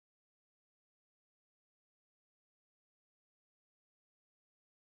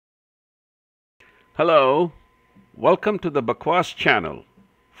Hello, welcome to the Bakwas channel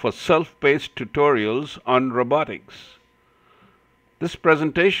for self-paced tutorials on robotics. This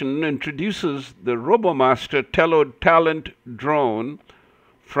presentation introduces the RoboMaster Tello Talent drone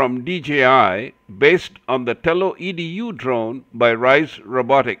from DJI based on the Tello EDU drone by Ryze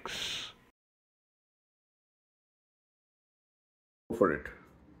Robotics. Go for it.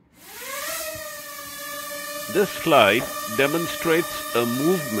 This slide demonstrates a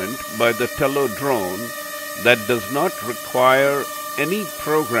movement by the Tello drone that does not require any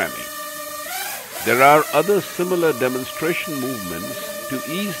programming. There are other similar demonstration movements to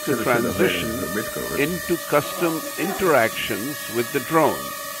ease the transition into custom interactions with the drone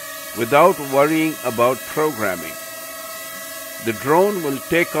without worrying about programming. The drone will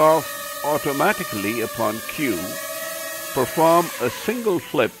take off automatically upon cue, perform a single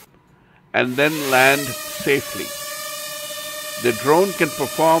flip, and then land safely. The drone can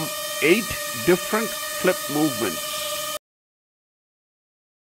perform 8 different flip movements.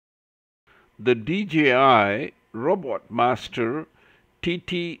 The DJI RoboMaster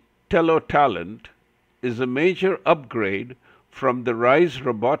Tello Talent is a major upgrade from the Ryze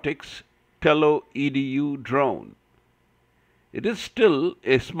Robotics Tello EDU drone. It is still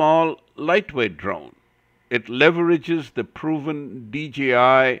a small, lightweight drone. It leverages the proven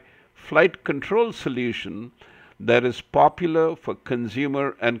DJI flight control solution that is popular for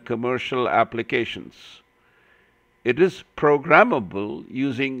consumer and commercial applications. It is programmable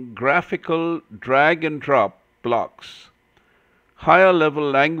using graphical drag-and-drop blocks. Higher-level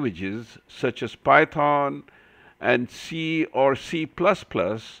languages such as Python and C or C++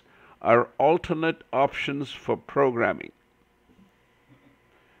 are alternate options for programming.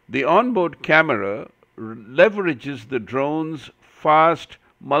 The onboard camera leverages the drone's fast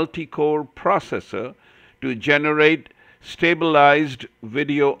multi-core processor to generate stabilized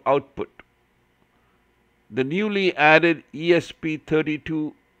video output. The newly added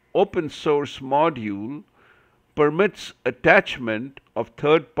ESP32 open source module permits attachment of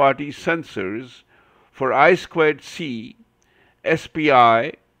third-party sensors for I2C,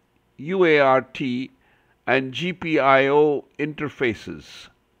 SPI, UART, and GPIO interfaces.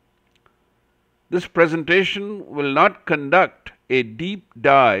 This presentation will not conduct a deep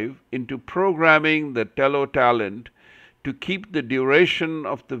dive into programming the Tello Talent to keep the duration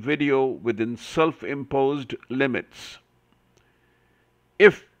of the video within self-imposed limits.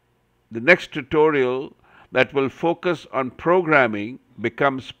 If the next tutorial that will focus on programming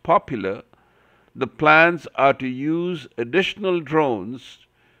becomes popular, the plans are to use additional drones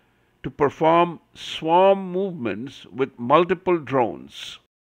to perform swarm movements with multiple drones.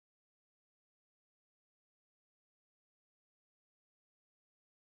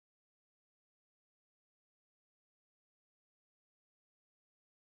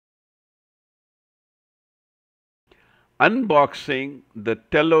 Unboxing the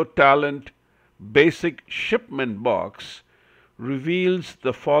Tello Talent basic shipment box reveals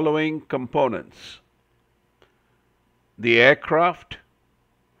the following components. The aircraft.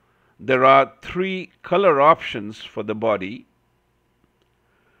 There are 3 color options for the body.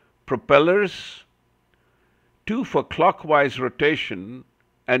 Propellers, 2 for clockwise rotation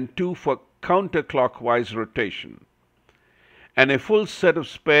and 2 for counterclockwise rotation, and a full set of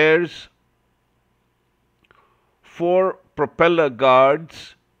spares, 4 propeller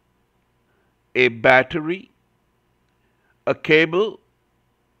guards, a battery, a cable,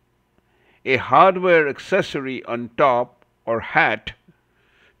 a hardware accessory on top or hat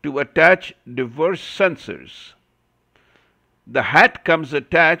to attach diverse sensors. The hat comes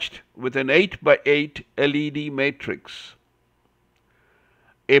attached with an 8x8 LED matrix,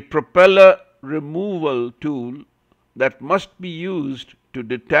 a propeller removal tool that must be used to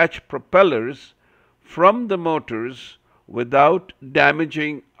detach propellers from the motors without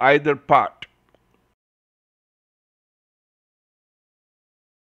damaging either part.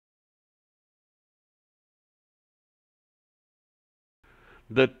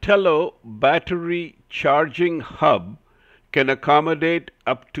 The Tello battery charging hub can accommodate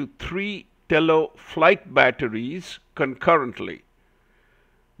up to 3 Tello flight batteries concurrently.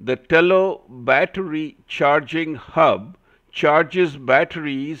 The Tello battery charging hub charges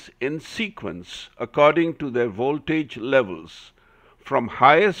batteries in sequence according to their voltage levels, from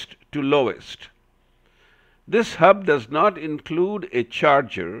highest to lowest. This hub does not include a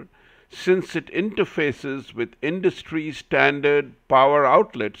charger since it interfaces with industry standard power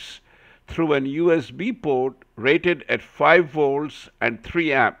outlets through an USB port rated at 5 volts and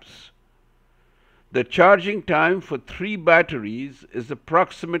 3 amps. The charging time for 3 batteries is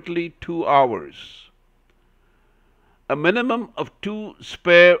approximately 2 hours. A minimum of 2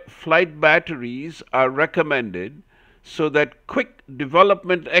 spare flight batteries are recommended so that quick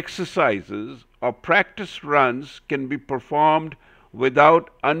development exercises or practice runs can be performed without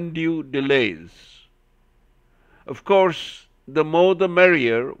undue delays. Of course, the more the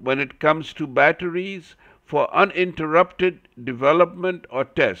merrier when it comes to batteries for uninterrupted development or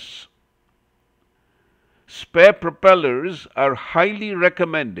tests. Spare propellers are highly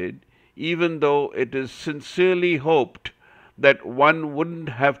recommended, even though it is sincerely hoped that one wouldn't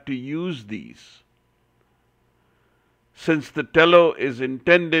have to use these. Since the Tello is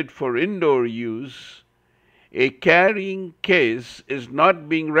intended for indoor use, a carrying case is not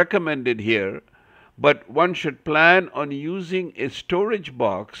being recommended here, but one should plan on using a storage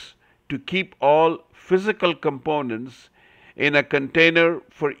box to keep all physical components in a container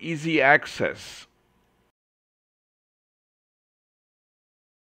for easy access.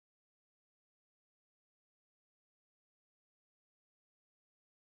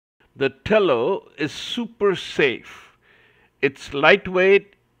 The Tello is super safe. Its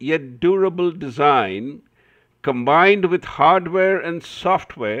lightweight yet durable design, combined with hardware and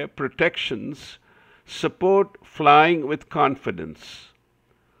software protections, support flying with confidence.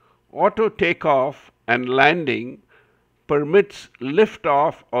 Auto takeoff and landing permits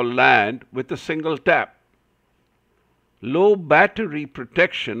liftoff or land with a single tap. Low battery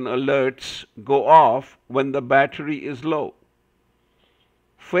protection alerts go off when the battery is low.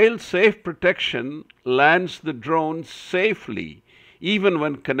 Fail-safe protection lands the drone safely even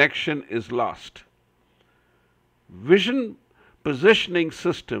when connection is lost. Vision positioning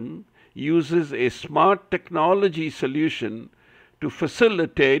system uses a smart technology solution to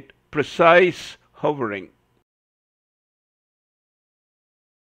facilitate precise hovering.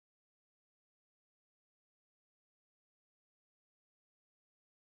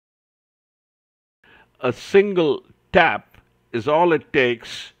 A single tap is all it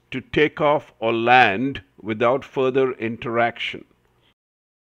takes to take off or land without further interaction.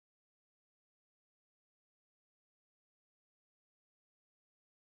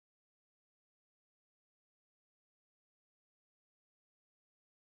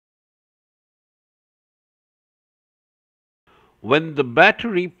 When the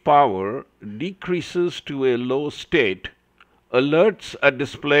battery power decreases to a low state, alerts are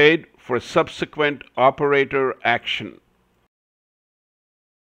displayed for subsequent operator action.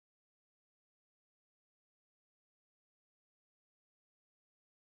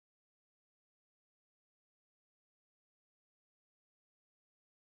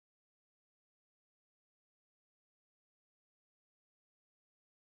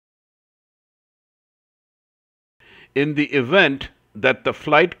 In the event that the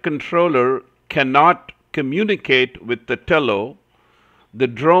flight controller cannot communicate with the Tello, the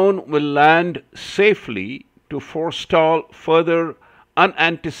drone will land safely to forestall further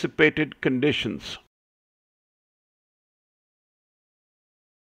unanticipated conditions.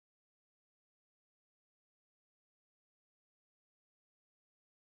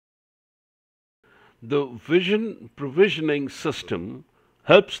 The vision provisioning system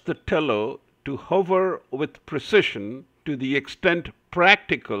helps the Tello to hover with precision to the extent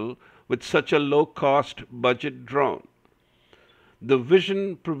practical with such a low-cost budget drone. The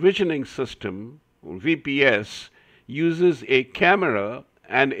vision provisioning system, or VPS, uses a camera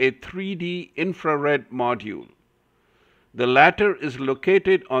and a 3D infrared module. The latter is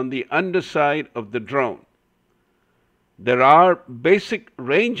located on the underside of the drone. There are basic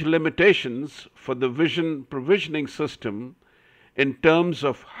range limitations for the vision provisioning system in terms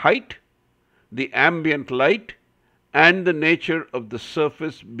of height, the ambient light, and the nature of the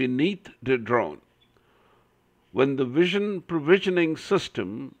surface beneath the drone. When the vision provisioning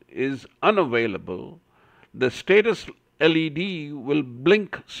system is unavailable, the status LED will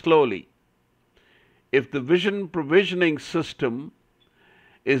blink slowly. If the vision provisioning system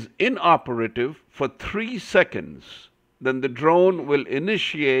is inoperative for 3 seconds, then the drone will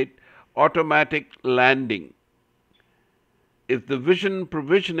initiate automatic landing. If the vision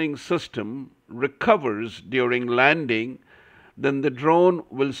provisioning system recovers during landing, then the drone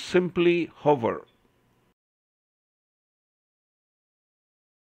will simply hover.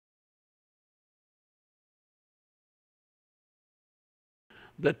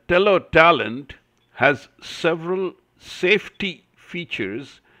 The Tello Talent has several safety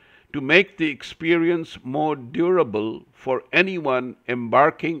features to make the experience more durable for anyone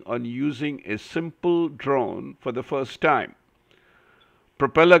embarking on using a simple drone for the first time.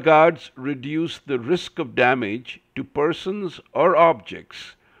 Propeller guards reduce the risk of damage to persons or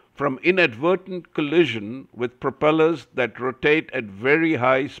objects from inadvertent collision with propellers that rotate at very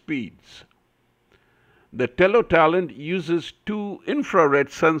high speeds. The Tello Talent uses two infrared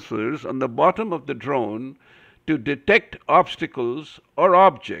sensors on the bottom of the drone to detect obstacles or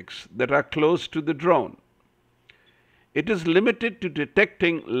objects that are close to the drone. It is limited to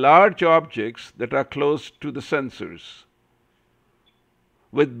detecting large objects that are close to the sensors.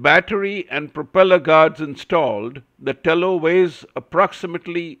 With battery and propeller guards installed, the Tello weighs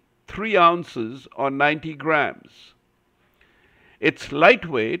approximately 3 ounces or 90 grams. Its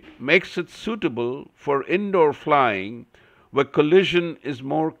lightweight makes it suitable for indoor flying where collision is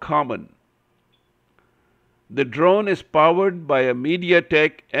more common. The drone is powered by a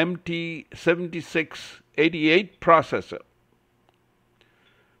MediaTek MT7688 processor.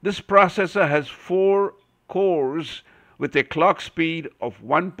 This processor has 4 cores with a clock speed of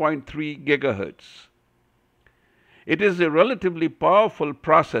 1.3 GHz. It is a relatively powerful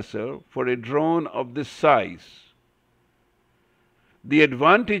processor for a drone of this size. The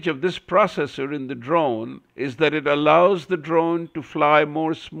advantage of this processor in the drone is that it allows the drone to fly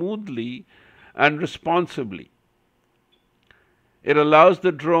more smoothly and responsibly. It allows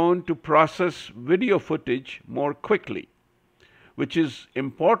the drone to process video footage more quickly, which is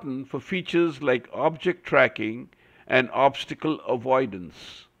important for features like object tracking and obstacle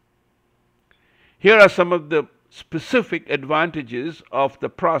avoidance. Here are some of the specific advantages of the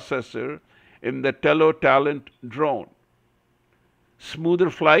processor in the Tello Talent drone. Smoother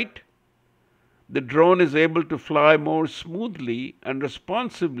flight. The drone is able to fly more smoothly and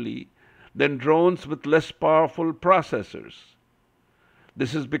responsibly than drones with less powerful processors.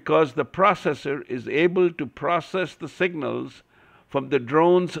 This is because the processor is able to process the signals from the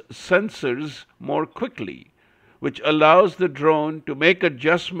drone's sensors more quickly, which allows the drone to make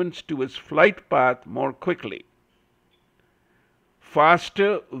adjustments to its flight path more quickly.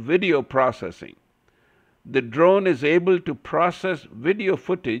 Faster video processing. The drone is able to process video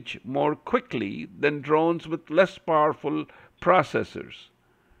footage more quickly than drones with less powerful processors.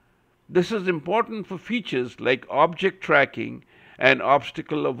 This is important for features like object tracking and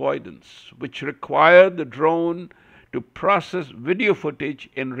obstacle avoidance, which require the drone to process video footage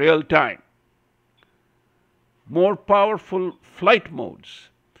in real time. More powerful flight modes.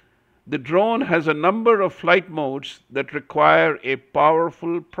 The drone has a number of flight modes that require a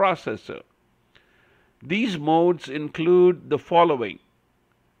powerful processor. These modes include the following.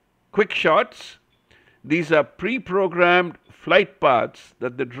 Quick shots. These are pre-programmed flight paths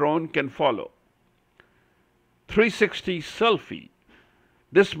that the drone can follow. 360 selfie.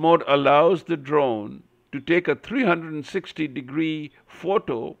 This mode allows the drone to take a 360-degree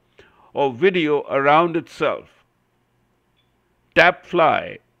photo or video around itself. Tap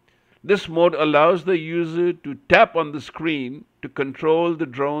fly. This mode allows the user to tap on the screen to control the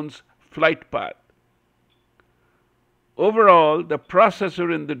drone's flight path. Overall, the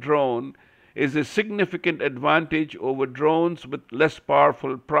processor in the drone is a significant advantage over drones with less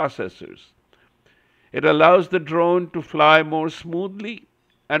powerful processors. It allows the drone to fly more smoothly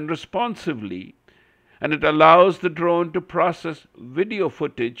and responsively, and it allows the drone to process video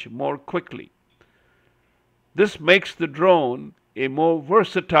footage more quickly. This makes the drone a more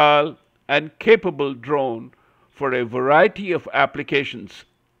versatile and capable drone for a variety of applications.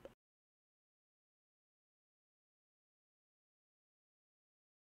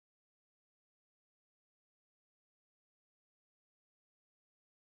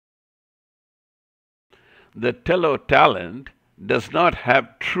 The Tello Talent does not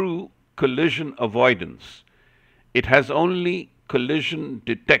have true collision avoidance. It has only collision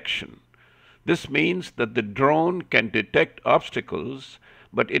detection. This means that the drone can detect obstacles,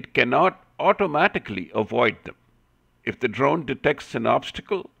 but it cannot automatically avoid them. If the drone detects an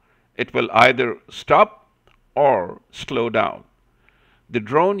obstacle, it will either stop or slow down. The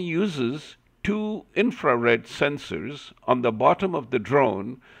drone uses two infrared sensors on the bottom of the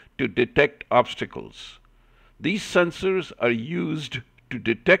drone to detect obstacles. These sensors are used to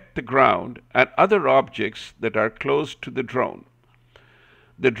detect the ground and other objects that are close to the drone.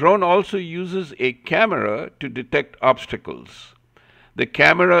 The drone also uses a camera to detect obstacles. The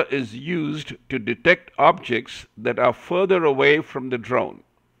camera is used to detect objects that are further away from the drone.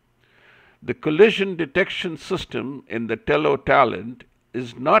 The collision detection system in the Tello Talent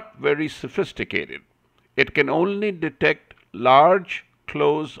is not very sophisticated. It can only detect large,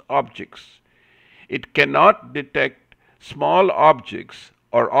 close objects. It cannot detect small objects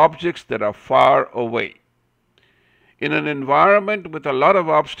or objects that are far away. In an environment with a lot of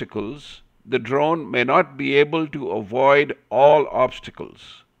obstacles, the drone may not be able to avoid all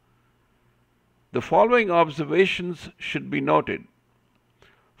obstacles. The following observations should be noted.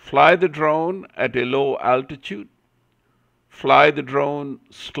 Fly the drone at a low altitude. Fly the drone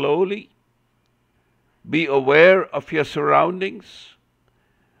slowly. Be aware of your surroundings.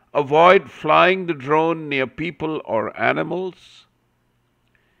 Avoid flying the drone near people or animals.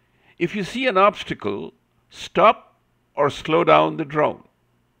 If you see an obstacle, stop or slow down the drone.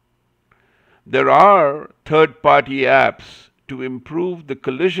 There are third-party apps to improve the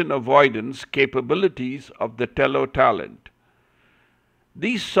collision avoidance capabilities of the Tello Talent.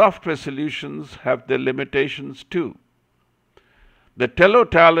 These software solutions have their limitations too. The Tello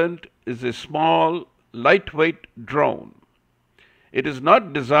Talent is a small, lightweight drone. It is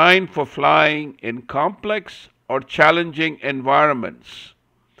not designed for flying in complex or challenging environments.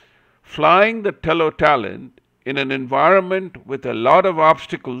 Flying the Tello Talent in an environment with a lot of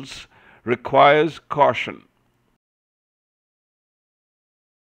obstacles requires caution.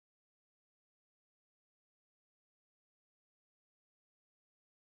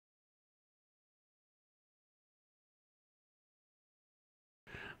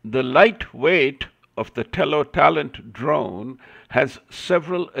 The light weight of the Tello Talent drone has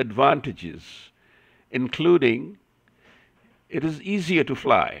several advantages, including it is easier to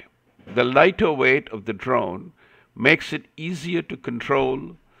fly. The lighter weight of the drone makes it easier to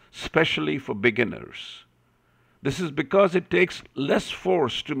control, especially for beginners. This is because it takes less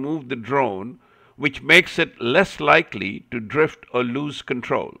force to move the drone, which makes it less likely to drift or lose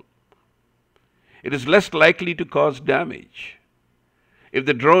control. It is less likely to cause damage. If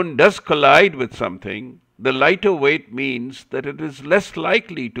the drone does collide with something, the lighter weight means that it is less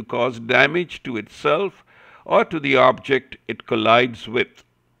likely to cause damage to itself or to the object it collides with.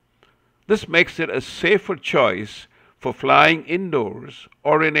 This makes it a safer choice for flying indoors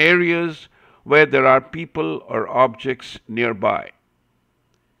or in areas where there are people or objects nearby.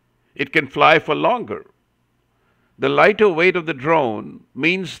 It can fly for longer. The lighter weight of the drone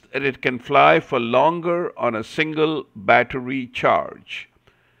means that it can fly for longer on a single battery charge.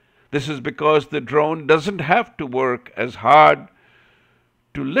 This is because the drone doesn't have to work as hard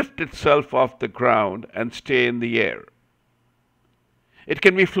to lift itself off the ground and stay in the air. It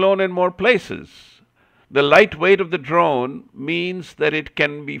can be flown in more places. The light weight of the drone means that it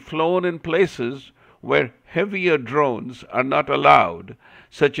can be flown in places where heavier drones are not allowed,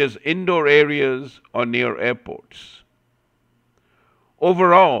 such as indoor areas or near airports.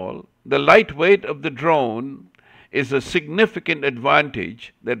 Overall, the light weight of the drone is a significant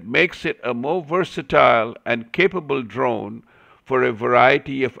advantage that makes it a more versatile and capable drone for a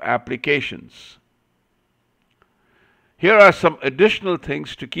variety of applications. Here are some additional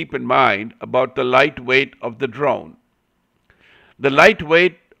things to keep in mind about the light weight of the drone. The light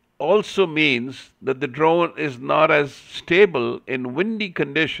weight also means that the drone is not as stable in windy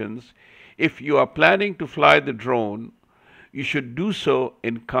conditions. If you are planning to fly the drone, you should do so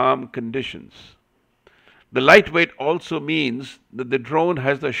in calm conditions. The light weight also means that the drone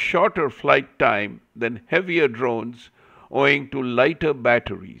has a shorter flight time than heavier drones owing to lighter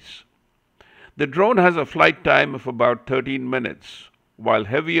batteries. The drone has a flight time of about 13 minutes, while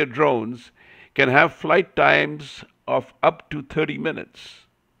heavier drones can have flight times of up to 30 minutes.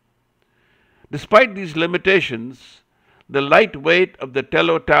 Despite these limitations, the light weight of the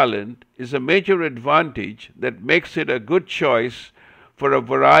Tello Talent is a major advantage that makes it a good choice for a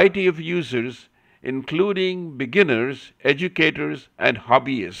variety of users, including beginners, educators, and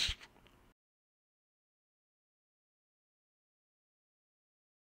hobbyists.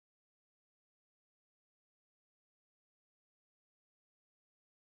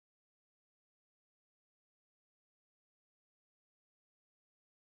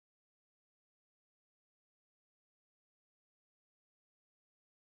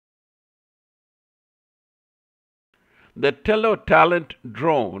 The Tello Talent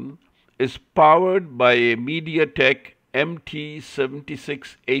drone is powered by a MediaTek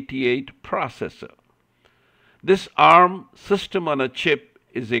MT7688 processor. This ARM system on a chip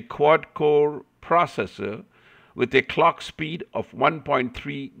is a quad-core processor with a clock speed of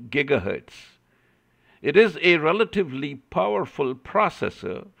 1.3 gigahertz. It is a relatively powerful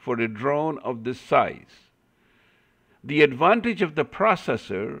processor for a drone of this size. The advantage of the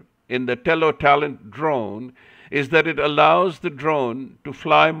processor in the Tello Talent drone is that it allows the drone to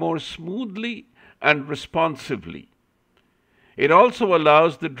fly more smoothly and responsively. It also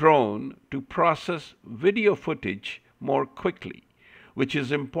allows the drone to process video footage more quickly, which is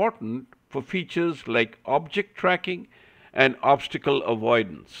important for features like object tracking and obstacle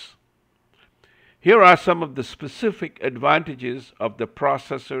avoidance. Here are some of the specific advantages of the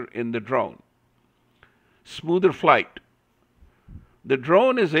processor in the drone. Smoother flight. The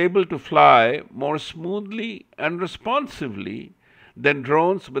drone is able to fly more smoothly and responsively than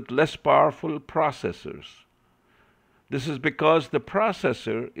drones with less powerful processors. This is because the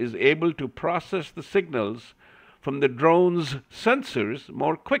processor is able to process the signals from the drone's sensors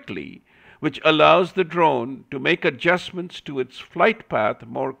more quickly, which allows the drone to make adjustments to its flight path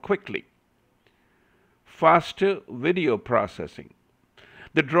more quickly. Faster video processing.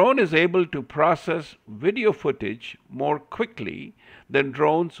 The drone is able to process video footage more quickly than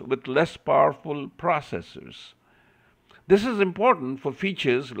drones with less powerful processors. This is important for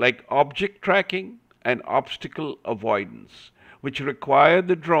features like object tracking and obstacle avoidance, which require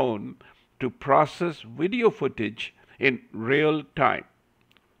the drone to process video footage in real time.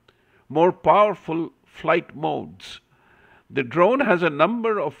 More powerful flight modes. The drone has a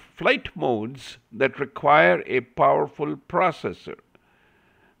number of flight modes that require a powerful processor.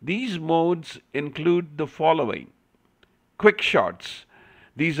 These modes include the following. Quick shots.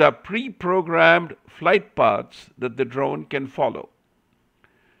 These are pre-programmed flight paths that the drone can follow.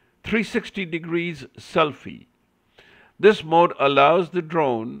 360 degrees selfie. This mode allows the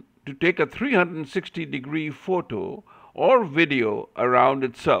drone to take a 360-degree photo or video around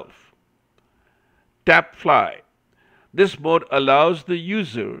itself. Tap fly. This mode allows the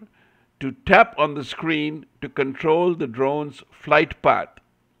user to tap on the screen to control the drone's flight path.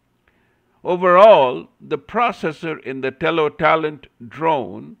 Overall, the processor in the Tello Talent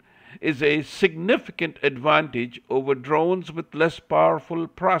drone is a significant advantage over drones with less powerful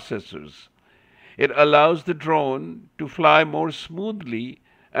processors. It allows the drone to fly more smoothly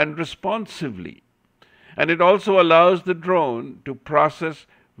and responsively, and it also allows the drone to process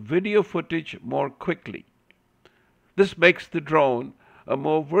video footage more quickly. This makes the drone a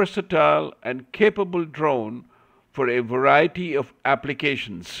more versatile and capable drone for a variety of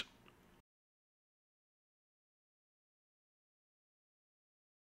applications.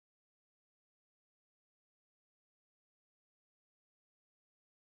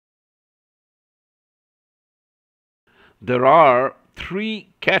 There are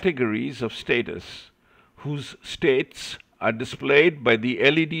three categories of status whose states are displayed by the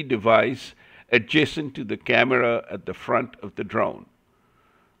LED device adjacent to the camera at the front of the drone.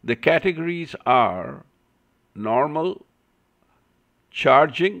 The categories are normal,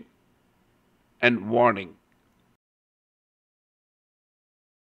 charging, and warning.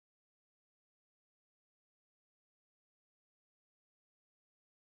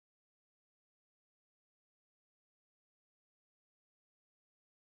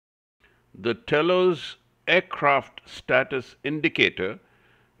 The Tello's aircraft status indicator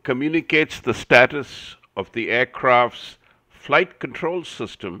communicates the status of the aircraft's flight control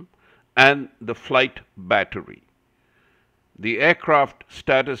system and the flight battery. The aircraft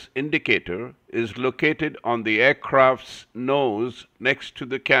status indicator is located on the aircraft's nose next to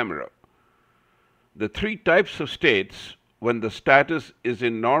the camera. The three types of states when the status is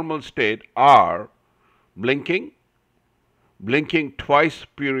in normal state are blinking, blinking twice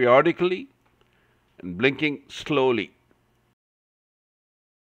periodically, and blinking slowly.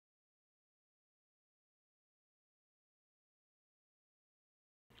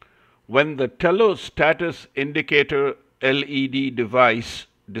 When the Tello status indicator LED device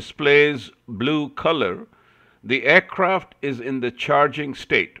displays blue color, the aircraft is in the charging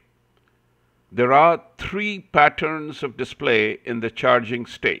state. There are three patterns of display in the charging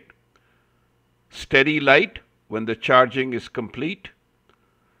state. Steady light when the charging is complete,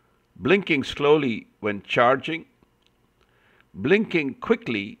 blinking slowly when charging, blinking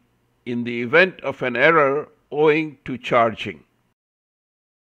quickly in the event of an error owing to charging.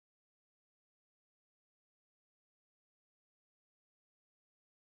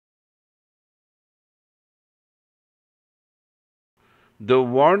 The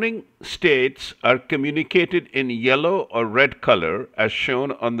warning states are communicated in yellow or red color as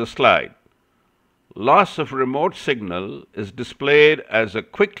shown on the slide. Loss of remote signal is displayed as a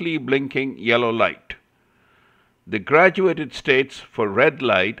quickly blinking yellow light. The graduated states for red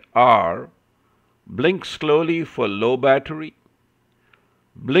light are blink slowly for low battery,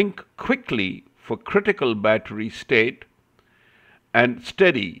 blink quickly for critical battery state, and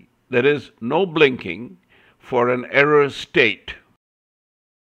steady, that is, no blinking, for an error state.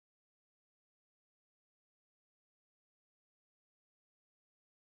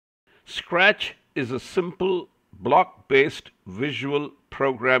 Scratch is a simple block-based visual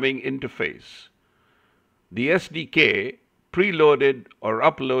programming interface. The SDK, preloaded or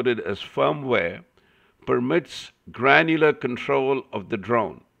uploaded as firmware, permits granular control of the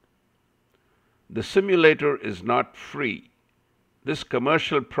drone. The simulator is not free. This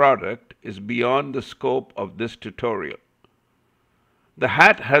commercial product is beyond the scope of this tutorial. The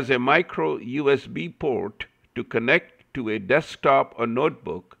hat has a micro USB port to connect to a desktop or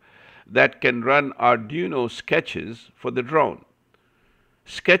notebook that can run Arduino sketches for the drone.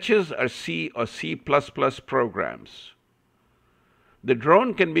 Sketches are C or C++ programs. The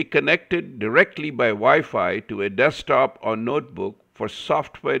drone can be connected directly by Wi-Fi to a desktop or notebook for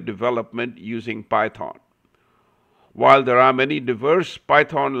software development using Python. While there are many diverse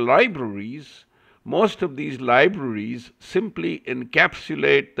Python libraries, most of these libraries simply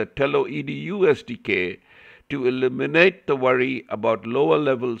encapsulate the Tello EDU SDK to eliminate the worry about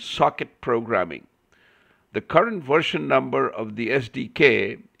lower-level socket programming. The current version number of the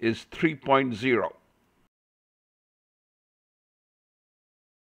SDK is 3.0.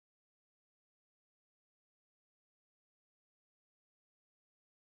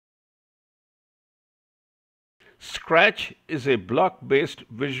 Scratch is a block-based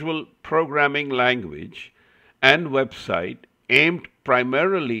visual programming language and website aimed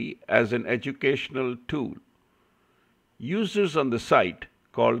primarily as an educational tool. Users on the site,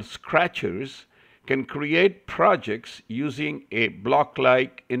 called Scratchers, can create projects using a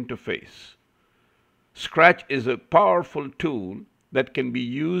block-like interface. Scratch is a powerful tool that can be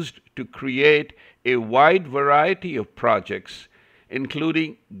used to create a wide variety of projects,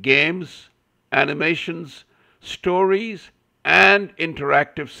 including games, animations, stories, and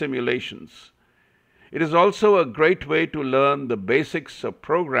interactive simulations. It is also a great way to learn the basics of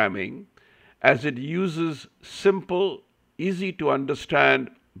programming, as it uses simple, easy to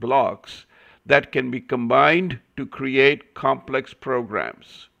understand blocks that can be combined to create complex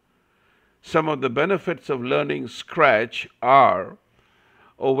programs. Some of the benefits of learning Scratch are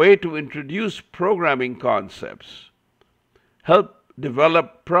a way to introduce programming concepts, help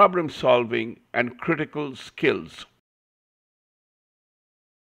develop problem solving and critical skills.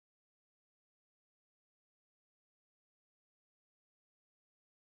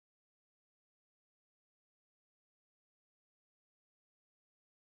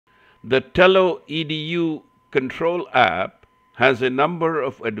 The Tello EDU control app has a number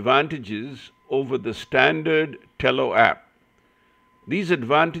of advantages over the standard Tello app. These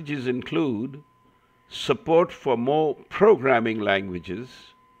advantages include support for more programming languages.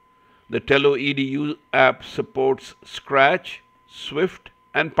 The Tello EDU app supports Scratch, Swift,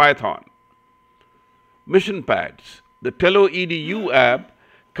 and Python. Mission pads. The Tello EDU app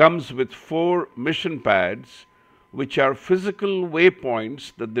comes with 4 mission pads, which are physical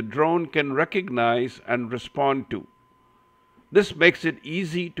waypoints that the drone can recognize and respond to. This makes it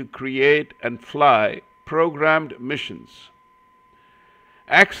easy to create and fly programmed missions.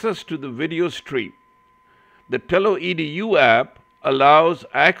 Access to the video stream. The Tello EDU app allows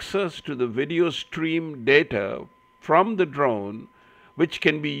access to the video stream data from the drone, which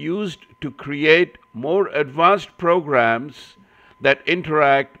can be used to create more advanced programs that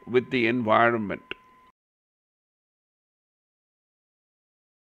interact with the environment.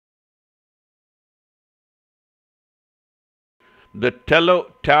 The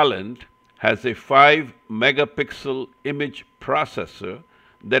Tello Talent has a 5-megapixel image processor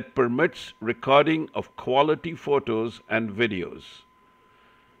that permits recording of quality photos and videos.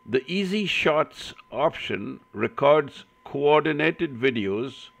 The Easy Shots option records coordinated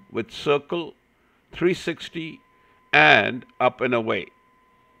videos with circle, 360, and up and away.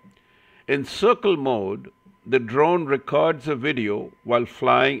 In circle mode, the drone records a video while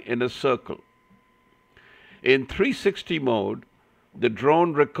flying in a circle. In 360 mode, the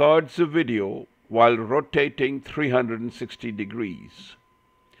drone records a video while rotating 360 degrees.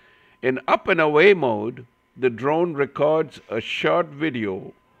 In up and away mode, the drone records a short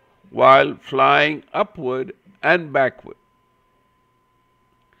video while flying upward and backward.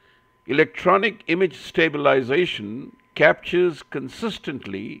 Electronic image stabilization captures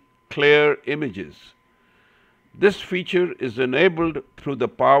consistently clear images. This feature is enabled through the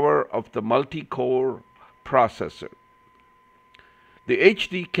power of the multi-core processor. The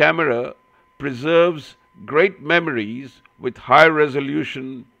HD camera preserves great memories with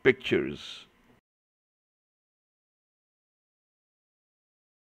high-resolution pictures.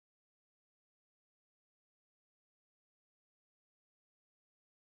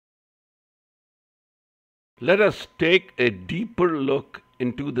 Let us take a deeper look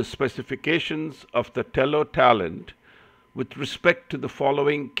into the specifications of the Tello Talent with respect to the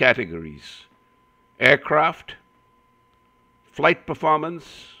following categories: aircraft, flight performance,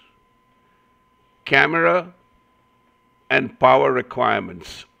 camera, and power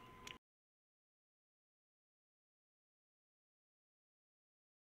requirements.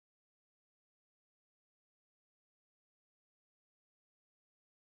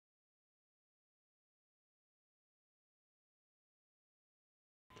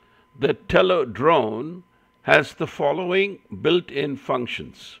 The Tello drone has the following built-in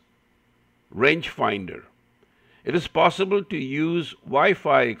functions: rangefinder. It is possible to use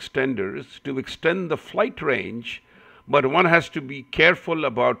Wi-Fi extenders to extend the flight range, but one has to be careful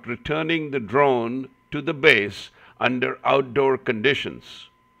about returning the drone to the base under outdoor conditions.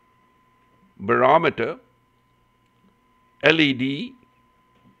 Barometer, LED,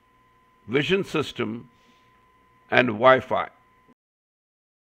 vision system, and Wi-Fi.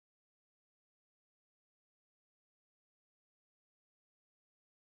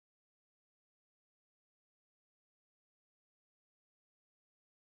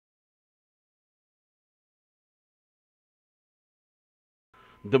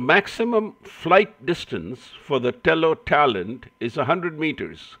 The maximum flight distance for the Tello Talent is 100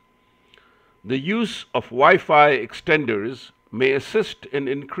 meters. The use of Wi-Fi extenders may assist in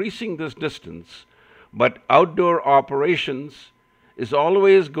increasing this distance, but outdoor operations is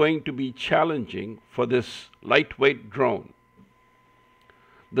always going to be challenging for this lightweight drone.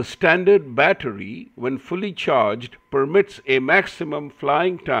 The standard battery, when fully charged, permits a maximum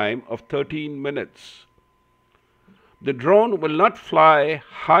flying time of 13 minutes. The drone will not fly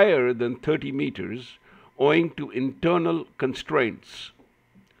higher than 30 meters owing to internal constraints.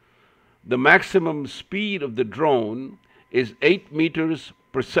 The maximum speed of the drone is 8 meters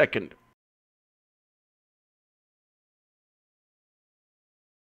per second.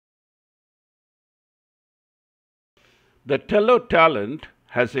 The Tello Talent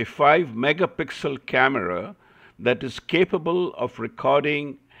has a 5-megapixel camera that is capable of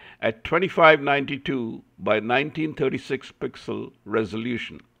recording at 2592 by 1936 pixel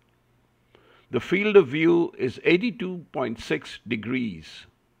resolution. The field of view is 82.6 degrees.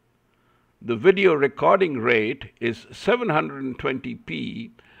 The video recording rate is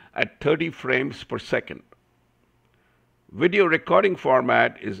 720p at 30 frames per second. Video recording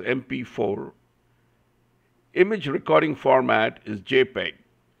format is MP4. Image recording format is JPEG.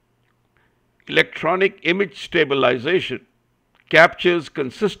 Electronic image stabilization captures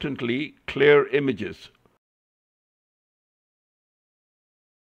consistently clear images.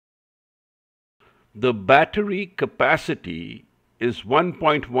 The battery capacity is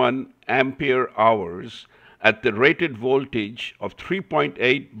 1.1 ampere hours at the rated voltage of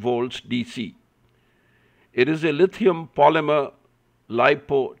 3.8 volts DC. It is a lithium polymer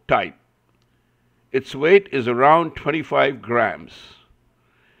LiPo type. Its weight is around 25 grams.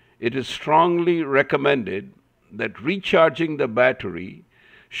 It is strongly recommended that recharging the battery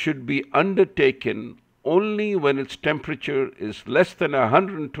should be undertaken only when its temperature is less than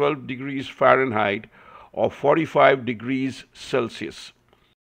 112 degrees Fahrenheit or 45 degrees Celsius.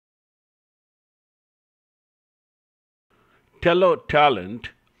 Tello Talent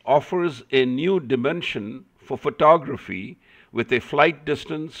offers a new dimension for photography with a flight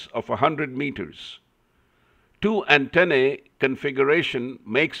distance of 100 meters. 2 antennae configuration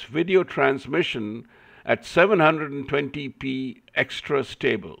makes video transmission at 720p extra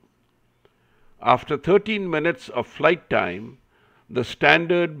stable. After 13 minutes of flight time, the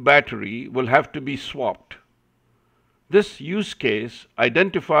standard battery will have to be swapped. This use case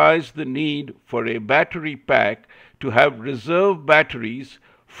identifies the need for a battery pack to have reserve batteries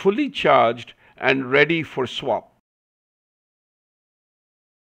fully charged and ready for swap.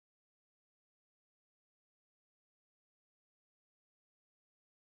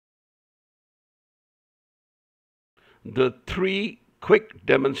 The 3 quick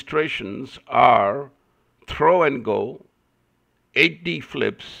demonstrations are throw and go, 8D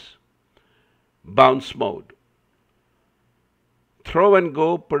flips, bounce mode. Throw and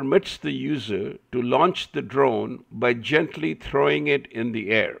go permits the user to launch the drone by gently throwing it in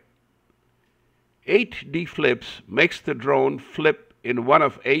the air. 8D flips makes the drone flip in one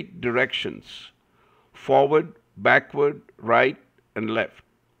of 8 directions: forward, backward, right, and left.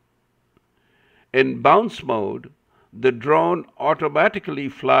 In bounce mode, the drone automatically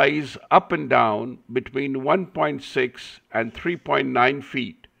flies up and down between 1.6 and 3.9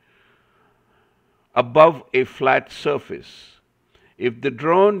 feet above a flat surface. If the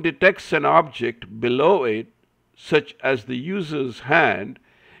drone detects an object below it, such as the user's hand,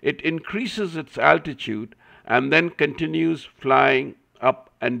 it increases its altitude and then continues flying up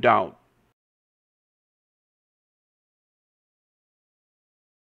and down.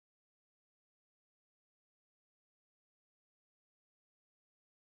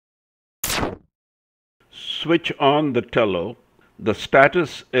 Switch on the Tello. The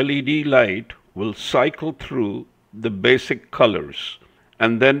status LED light will cycle through the basic colors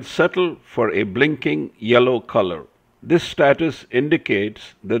and then settle for a blinking yellow color. This status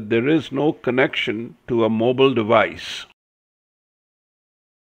indicates that there is no connection to a mobile device.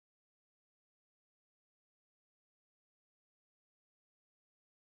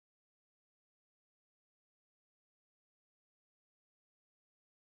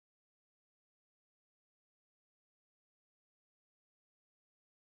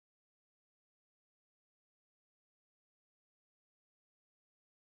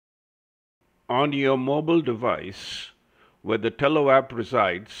 On your mobile device where the Tello app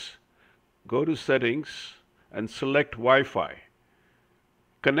resides, go to Settings and select Wi-Fi.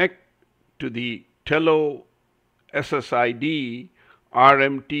 Connect to the Tello SSID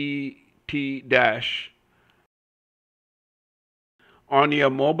RMTT- on your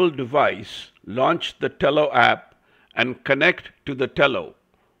mobile device, launch the Tello app and connect to the Tello.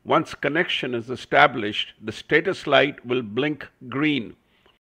 Once connection is established, the status light will blink green.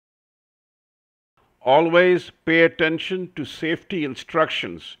 Always pay attention to safety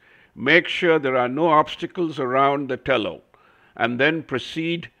instructions. Make sure there are no obstacles around the Tello, and then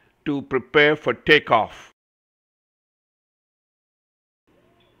proceed to prepare for takeoff.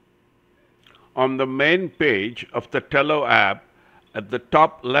 On the main page of the Tello app, at the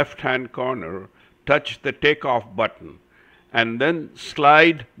top left-hand corner, touch the takeoff button and then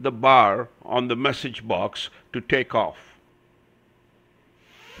slide the bar on the message box to take off.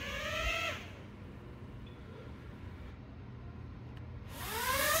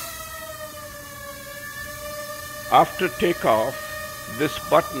 After takeoff, this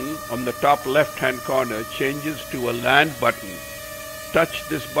button on the top left-hand corner changes to a land button. Touch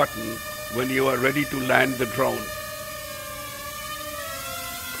this button when you are ready to land the drone.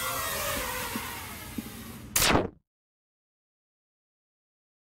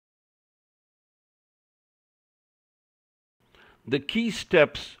 The key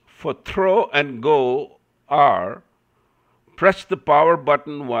steps for throw and go are: press the power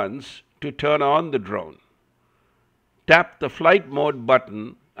button once to turn on the drone. Tap the flight mode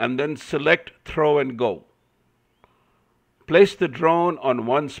button and then select throw and go. Place the drone on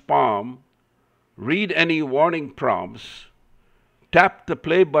one's palm. Read any warning prompts. Tap the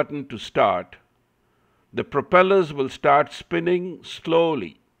play button to start. The propellers will start spinning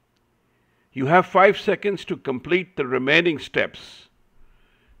slowly. You have 5 seconds to complete the remaining steps.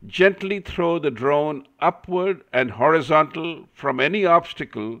 Gently throw the drone upward and horizontal from any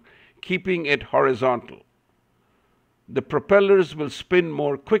obstacle, keeping it horizontal. The propellers will spin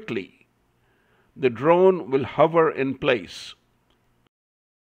more quickly. The drone will hover in place.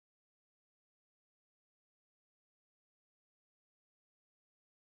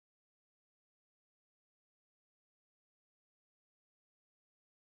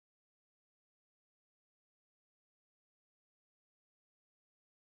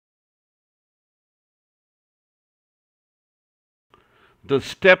 The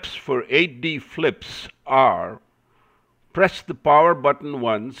steps for 8D flips are: press the power button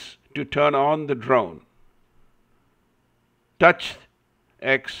once to turn on the drone. Touch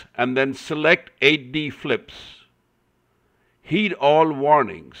X and then select 8D flips. Heed all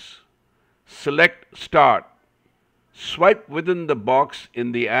warnings. Select Start. Swipe within the box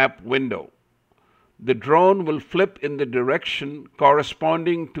in the app window. The drone will flip in the direction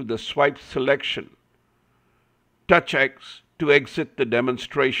corresponding to the swipe selection. Touch X to exit the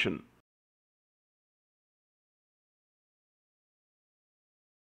demonstration.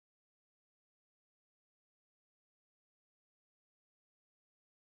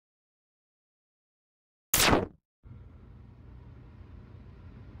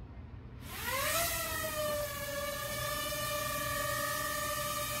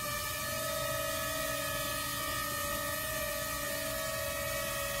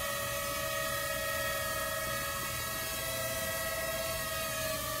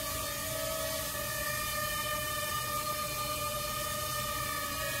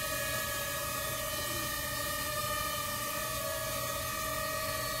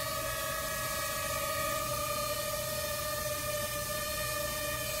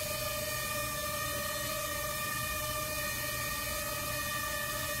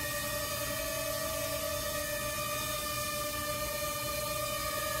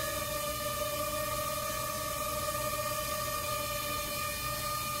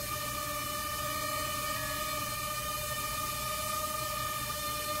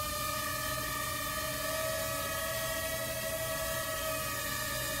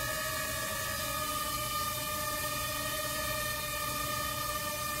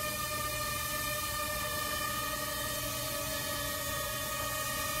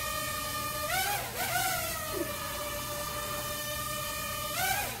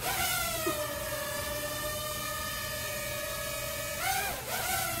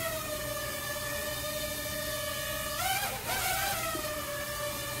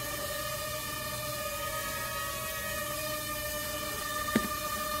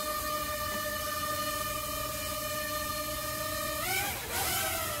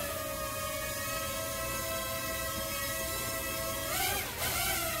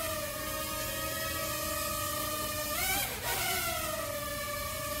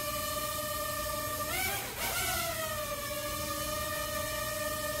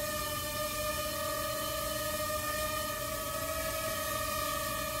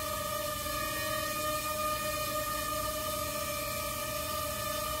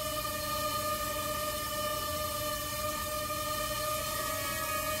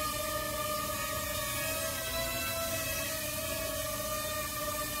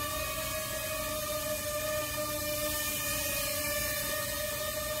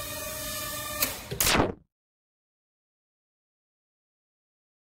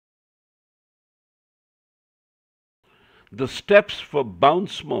 The steps for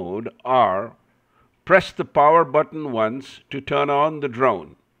bounce mode are: press the power button once to turn on the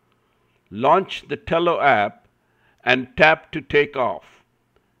drone, launch the Tello app and tap to take off.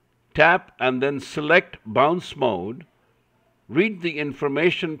 Tap and then select bounce mode, read the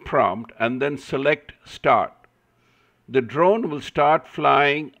information prompt and then select start. The drone will start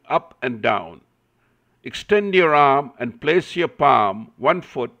flying up and down. Extend your arm and place your palm 1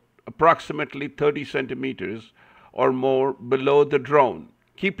 foot, approximately 30 centimeters or more, below the drone,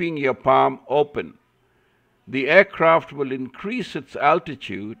 keeping your palm open. The aircraft will increase its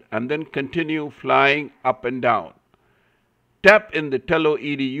altitude and then continue flying up and down. Tap in the Tello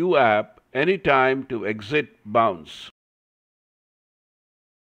EDU app anytime to exit bounce.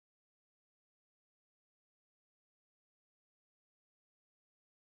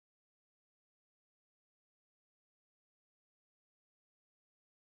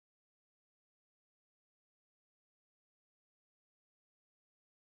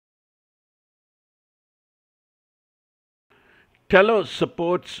 Tello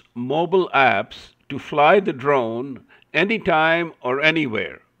supports mobile apps to fly the drone anytime or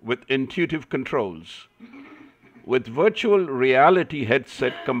anywhere with intuitive controls. With virtual reality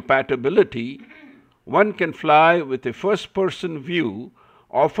headset compatibility, one can fly with a first-person view,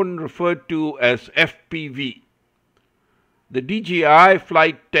 often referred to as FPV. The DJI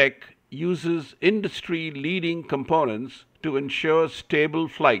flight tech uses industry-leading components to ensure stable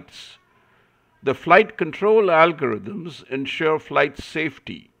flights. The flight control algorithms ensure flight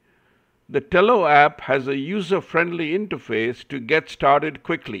safety. The Tello app has a user-friendly interface to get started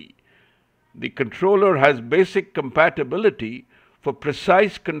quickly. The controller has basic compatibility for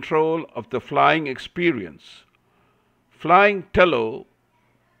precise control of the flying experience. Flying Tello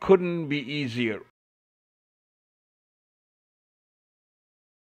couldn't be easier.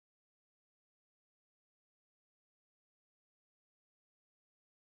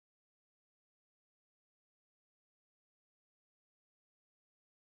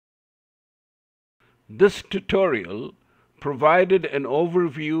 This tutorial provided an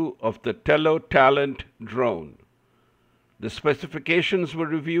overview of the Tello Talent drone. The specifications were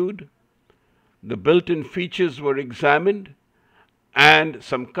reviewed, the built-in features were examined, and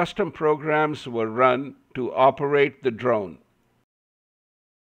some custom programs were run to operate the drone.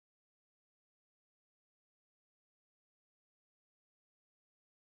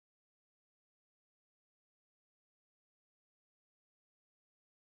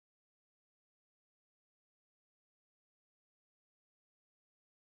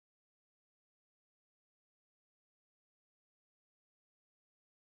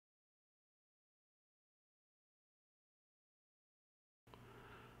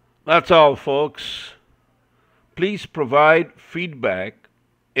 That's all, folks. Please provide feedback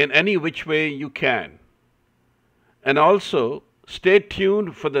in any which way you can. And also, stay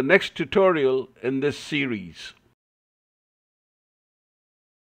tuned for the next tutorial in this series.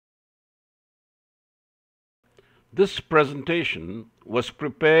 This presentation was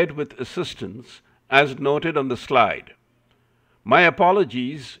prepared with assistance as noted on the slide. My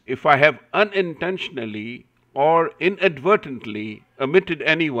apologies if I have unintentionally or inadvertently omitted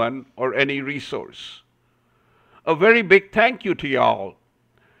anyone or any resource. A very big thank you to y'all.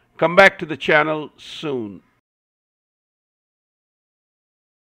 Come back to the channel soon.